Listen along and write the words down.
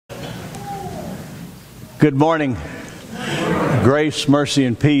Good morning. Grace, mercy,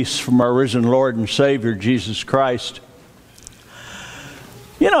 and peace from our risen Lord and Savior, Jesus Christ.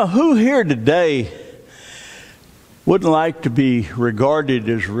 You know, who here today wouldn't like to be regarded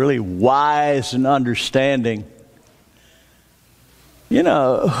as really wise and understanding? You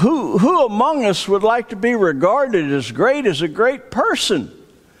know, who among us would like to be regarded as a great person?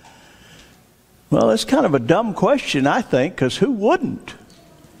 Well, that's kind of a dumb question, I think, because who wouldn't?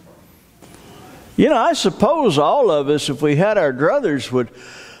 You know, I suppose all of us, if we had our druthers, would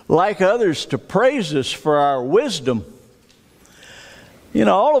like others to praise us for our wisdom. You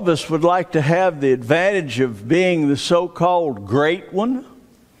know, all of us would like to have the advantage of being the so-called great one.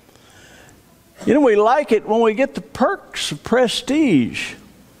 You know, we like it when we get the perks of prestige.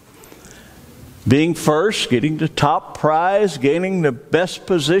 Being first, getting the top prize, gaining the best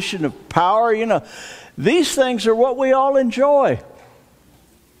position of power. You know, these things are what we all enjoy.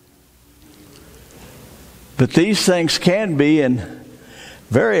 But these things can be, and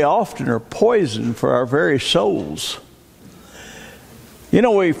very often are, poison for our very souls. You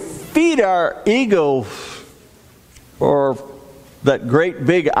know, we feed our ego, or that great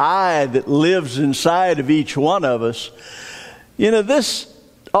big I that lives inside of each one of us. You know, this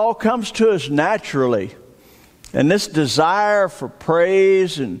all comes to us naturally. And this desire for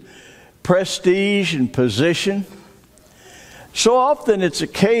praise and prestige and position. So often it's a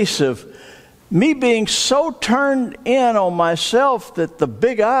case of me being so turned in on myself that the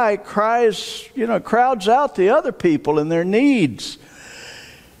big I crowds out the other people and their needs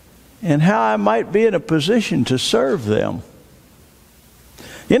and how I might be in a position to serve them.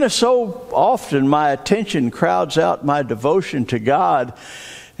 You know, so often my attention crowds out my devotion to God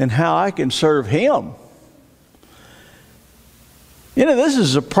and how I can serve Him. You know, this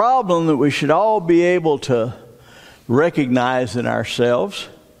is a problem that we should all be able to recognize in ourselves.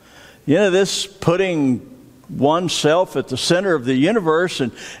 You know, this putting oneself at the center of the universe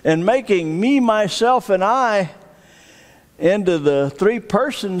and making me, myself, and I into the three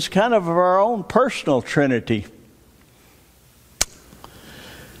persons kind of our own personal Trinity.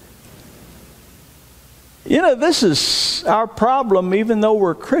 You know, this is our problem even though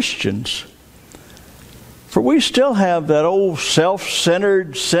we're Christians. For we still have that old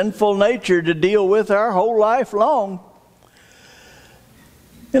self-centered, sinful nature to deal with our whole life long.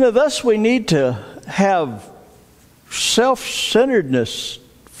 You know, thus we need to have self-centeredness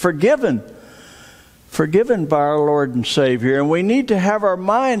forgiven by our Lord and Savior. And we need to have our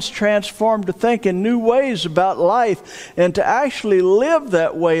minds transformed to think in new ways about life and to actually live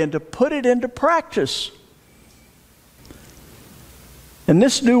that way and to put it into practice. And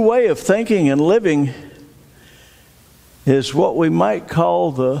this new way of thinking and living is what we might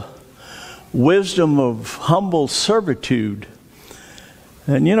call the wisdom of humble servitude.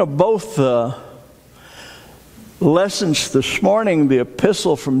 And you know, both lessons this morning, the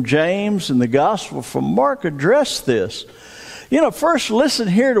epistle from James and the gospel from Mark, address this. You know, first listen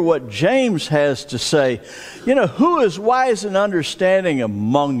here to what James has to say. You know, who is wise and understanding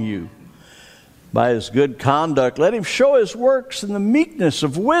among you? By his good conduct, let him show his works in the meekness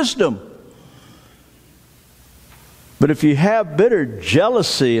of wisdom. But if you have bitter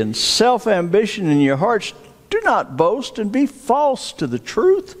jealousy and self-ambition in your hearts, do not boast and be false to the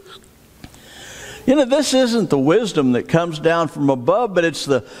truth. You know, this isn't the wisdom that comes down from above, but it's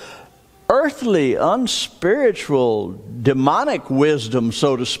the earthly, unspiritual, demonic wisdom,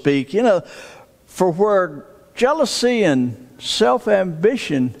 so to speak. You know, for where jealousy and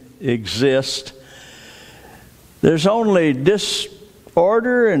self-ambition exist, there's only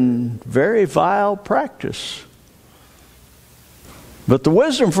disorder and very vile practice. But the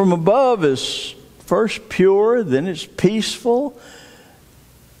wisdom from above is first pure, then it's peaceful,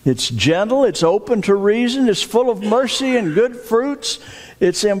 it's gentle, it's open to reason, it's full of mercy and good fruits,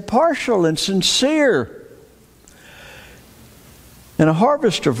 it's impartial and sincere. And a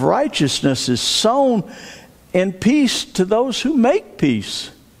harvest of righteousness is sown in peace to those who make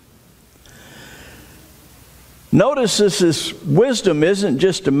peace. Notice this wisdom isn't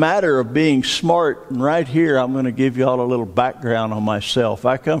just a matter of being smart. And right here, I'm going to give you all a little background on myself.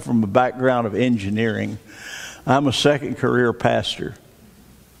 I come from a background of engineering. I'm a second career pastor.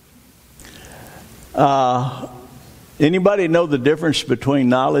 Anybody know the difference between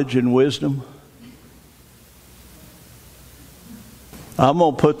knowledge and wisdom? I'm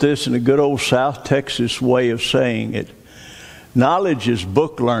going to put this in a good old South Texas way of saying it. Knowledge is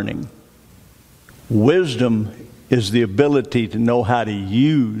book learning. Wisdom is the ability to know how to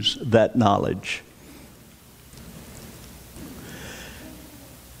use that knowledge.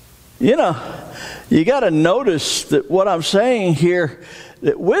 You know, you got to notice that what I'm saying here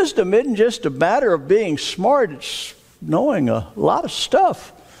that wisdom isn't just a matter of being smart, it's knowing a lot of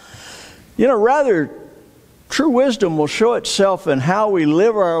stuff. Rather, true wisdom will show itself in how we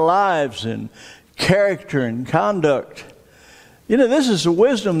live our lives and character and conduct. This is a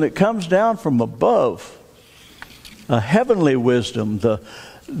wisdom that comes down from above, a heavenly wisdom, the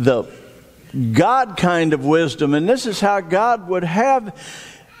God kind of wisdom. And this is how God would have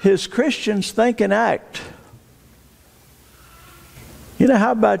His Christians think and act.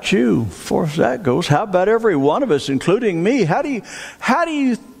 How about you? As far as that goes, how about every one of us, including me? How do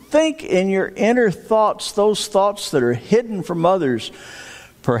you think in your inner thoughts, those thoughts that are hidden from others?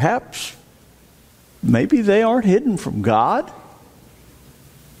 Perhaps, maybe they aren't hidden from God.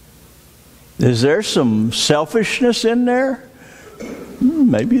 Is there some selfishness in there?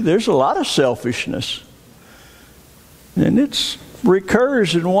 Maybe there's a lot of selfishness. And it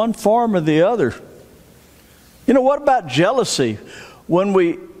recurs in one form or the other. What about jealousy? When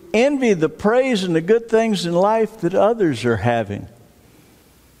we envy the praise and the good things in life that others are having.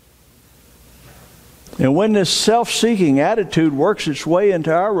 And when this self-seeking attitude works its way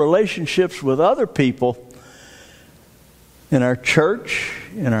into our relationships with other people, in our church,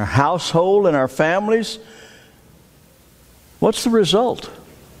 in our household, in our families, what's the result?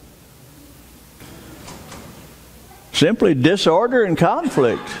 Simply disorder and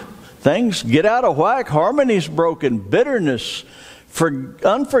conflict. Things get out of whack, harmony's broken, bitterness,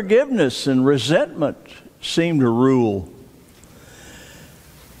 unforgiveness, and resentment seem to rule.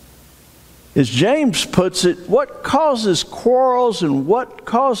 As James puts it, what causes quarrels and what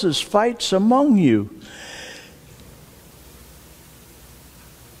causes fights among you?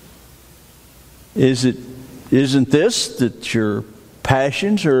 Isn't this that your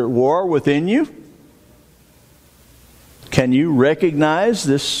passions are at war within you? Can you recognize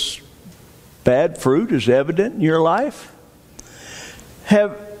this bad fruit is evident in your life?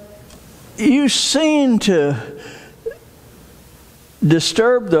 Have you seen to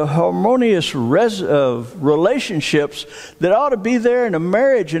disturb the harmonious relationships that ought to be there in a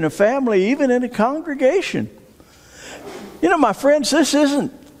marriage, in a family, even in a congregation? My friends, this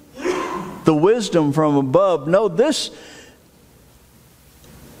isn't the wisdom from above. No, this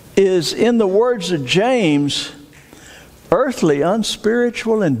is, in the words of James, earthly,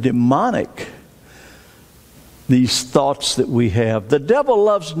 unspiritual, and demonic. These thoughts that we have. The devil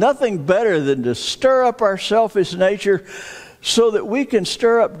loves nothing better than to stir up our selfish nature so that we can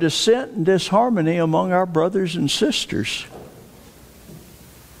stir up dissent and disharmony among our brothers and sisters.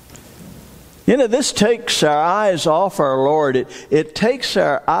 This takes our eyes off our Lord. It takes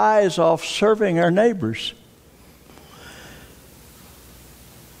our eyes off serving our neighbors.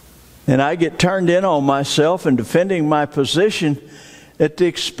 And I get turned in on myself and defending my position at the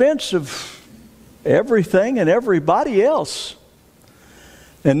expense of everything and everybody else.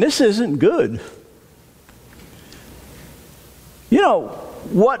 And this isn't good.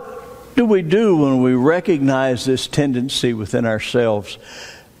 What do we do when we recognize this tendency within ourselves?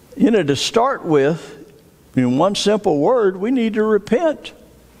 To start with, in one simple word, we need to repent.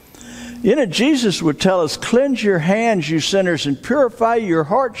 Jesus would tell us, cleanse your hands, you sinners, and purify your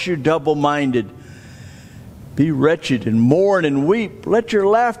hearts, you double-minded. Be wretched and mourn and weep. Let your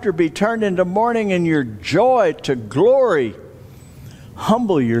laughter be turned into mourning and your joy to glory.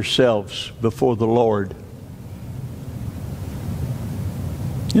 Humble yourselves before the Lord.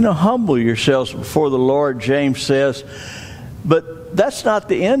 Humble yourselves before the Lord, James says. But that's not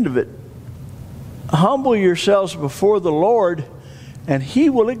the end of it. Humble yourselves before the Lord, and He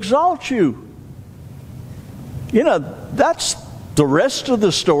will exalt you. That's the rest of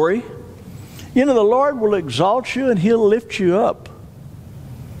the story. The Lord will exalt you and He'll lift you up.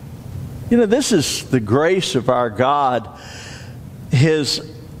 This is the grace of our God.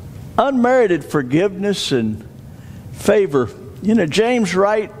 His unmerited forgiveness and favor. James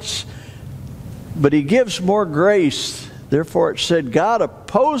writes, but He gives more grace. Therefore it said, God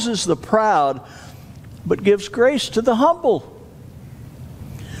opposes the proud, but gives grace to the humble.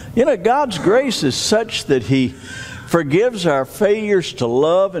 God's grace is such that He forgives our failures to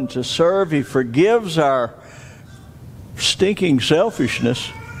love and to serve. He forgives our stinking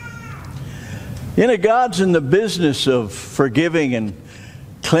selfishness. God's in the business of forgiving and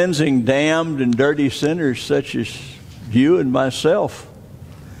cleansing damned and dirty sinners such as you and myself.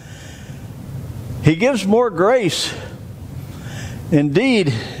 He gives more grace.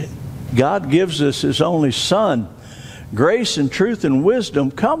 Indeed, God gives us His only Son. Grace and truth and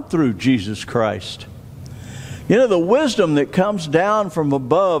wisdom come through Jesus Christ. The wisdom that comes down from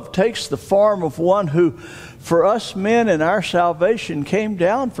above takes the form of one who, for us men in our salvation, came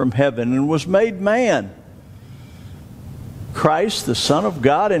down from heaven and was made man. Christ, the Son of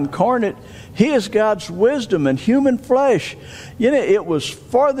God incarnate, He is God's wisdom in human flesh. It was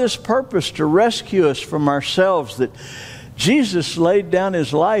for this purpose, to rescue us from ourselves, that Jesus laid down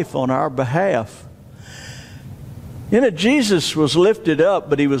His life on our behalf. Jesus was lifted up,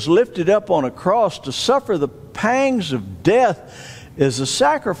 but He was lifted up on a cross to suffer the pangs of death as a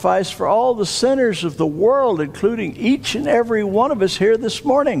sacrifice for all the sinners of the world, including each and every one of us here this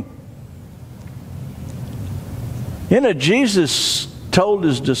morning. Jesus told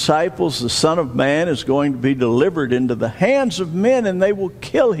His disciples, the Son of Man is going to be delivered into the hands of men, and they will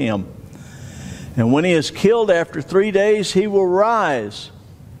kill Him. And when He is killed, after 3 days, He will rise.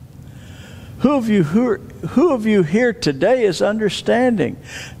 Who of you here today is understanding?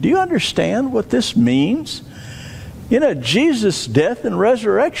 Do you understand what this means? Jesus' death and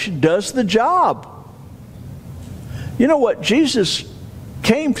resurrection does the job. What Jesus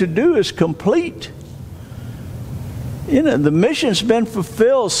came to do is complete. The mission's been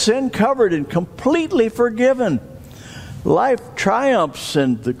fulfilled, sin covered, and completely forgiven. Life triumphs,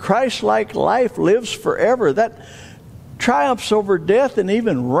 and the Christ-like life lives forever. That triumphs over death and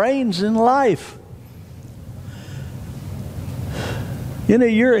even reigns in life.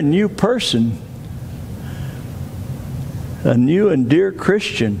 You're a new person, a new and dear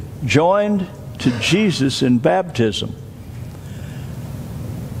Christian, joined to Jesus in baptism.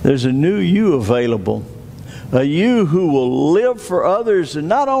 There's a new you available. A you who will live for others and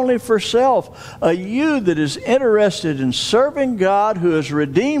not only for self. A you that is interested in serving God who has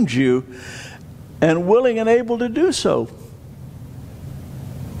redeemed you and willing and able to do so.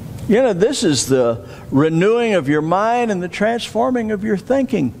 This is the renewing of your mind and the transforming of your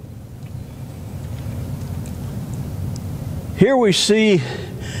thinking. Here we see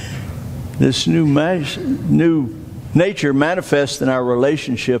this new nature manifest in our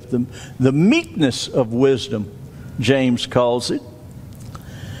relationship, the meekness of wisdom, James calls it.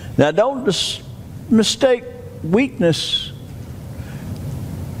 Now, don't mistake weakness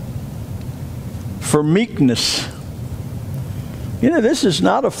for meekness. This is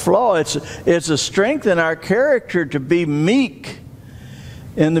not a flaw. It's a strength in our character to be meek.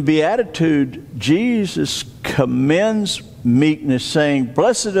 In the Beatitude, Jesus commends meekness, saying,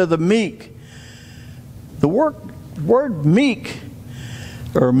 "Blessed are the meek." The word meek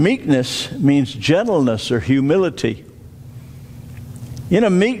or meekness means gentleness or humility.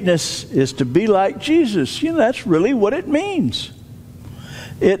 Meekness is to be like Jesus. That's really what it means.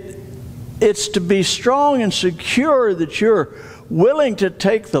 It's to be strong and secure, that you're willing to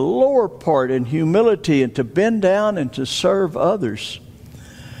take the lower part in humility and to bend down and to serve others.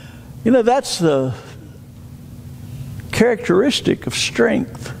 That's the characteristic of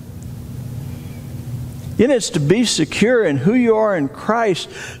strength. It's to be secure in who you are in Christ,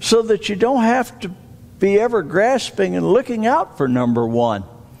 so that you don't have to be ever grasping and looking out for number one.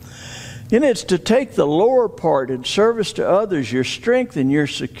 It's to take the lower part in service to others. Your strength and your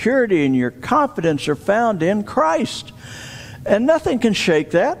security and your confidence are found in Christ. And nothing can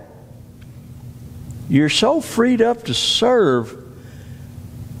shake that. You're so freed up to serve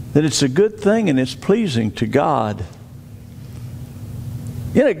that it's a good thing and it's pleasing to God.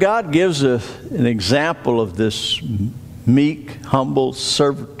 God gives an example of this meek, humble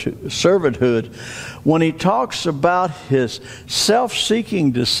servanthood when He talks about His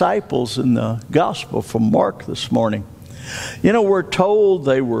self-seeking disciples in the Gospel from Mark this morning. We're told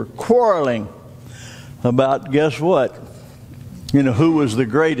they were quarreling about, guess what? Who was the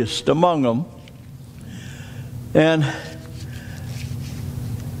greatest among them. And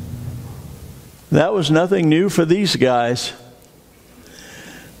that was nothing new for these guys.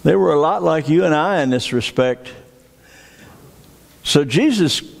 They were a lot like you and I in this respect. So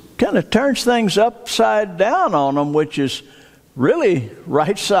Jesus kind of turns things upside down on them, which is really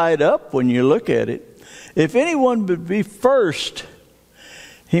right side up when you look at it. If anyone would be first,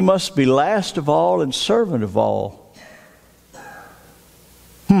 he must be last of all and servant of all.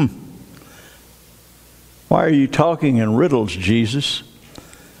 Why are you talking in riddles, Jesus?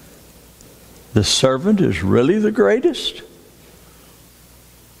 The servant is really the greatest?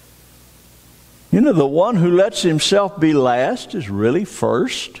 The one who lets himself be last is really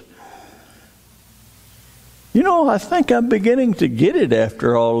first. I think I'm beginning to get it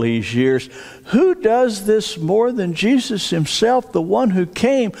after all these years. Who does this more than Jesus Himself, the one who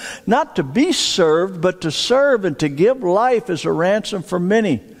came not to be served, but to serve and to give life as a ransom for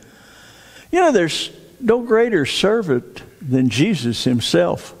many? There's no greater servant than Jesus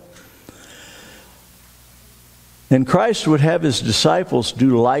Himself. And Christ would have His disciples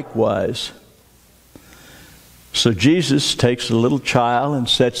do likewise. So Jesus takes a little child and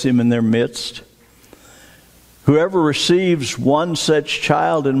sets him in their midst. Whoever receives one such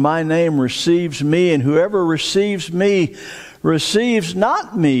child in my name receives me, and whoever receives me receives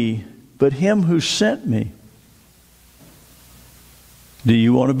not me, but him who sent me. Do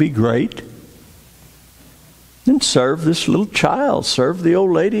you want to be great? Then serve this little child. Serve the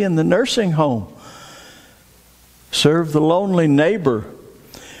old lady in the nursing home. Serve the lonely neighbor.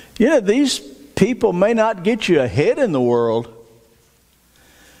 You know, these people may not get you ahead in the world.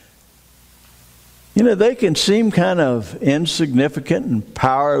 You know, they can seem kind of insignificant and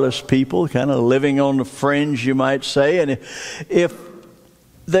powerless people, kind of living on the fringe, you might say. And if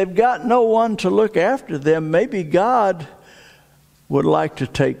they've got no one to look after them, maybe God would like to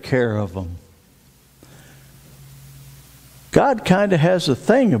take care of them. God kind of has a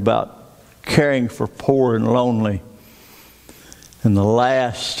thing about caring for poor and lonely and the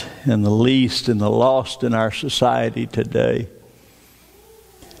last and the least and the lost in our society today.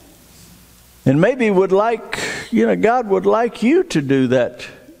 And maybe God would like you to do that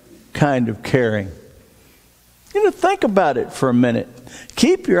kind of caring. You know, think about it for a minute.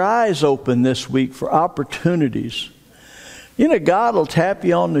 Keep your eyes open this week for opportunities. You know, God will tap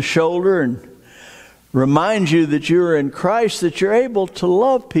you on the shoulder and remind you that you're in Christ, that you're able to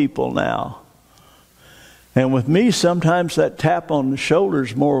love people now. And with me, sometimes that tap on the shoulder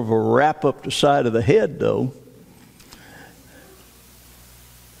is more of a rap up the side of the head, though.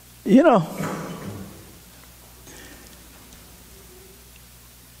 You know,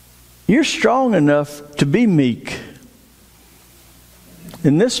 you're strong enough to be meek.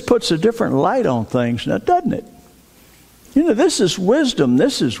 And this puts a different light on things now, doesn't it? You know, this is wisdom.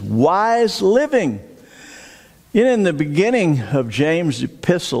 This is wise living. You know, in the beginning of James'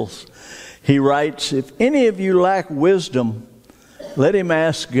 epistles, he writes, "If any of you lack wisdom, let him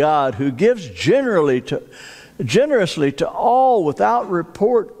ask God, who gives generously to all without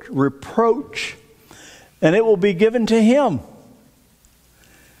reproach, and it will be given to him."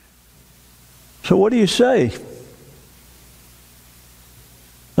 So what do you say?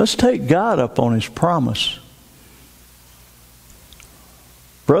 Let's take God up on his promise.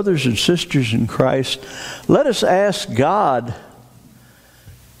 Brothers and sisters in Christ, let us ask God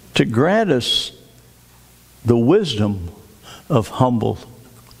to grant us the wisdom of humble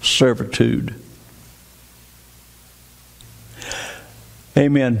servitude.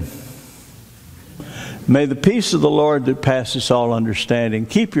 Amen. May the peace of the Lord that passes all understanding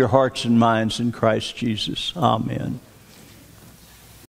keep your hearts and minds in Christ Jesus. Amen.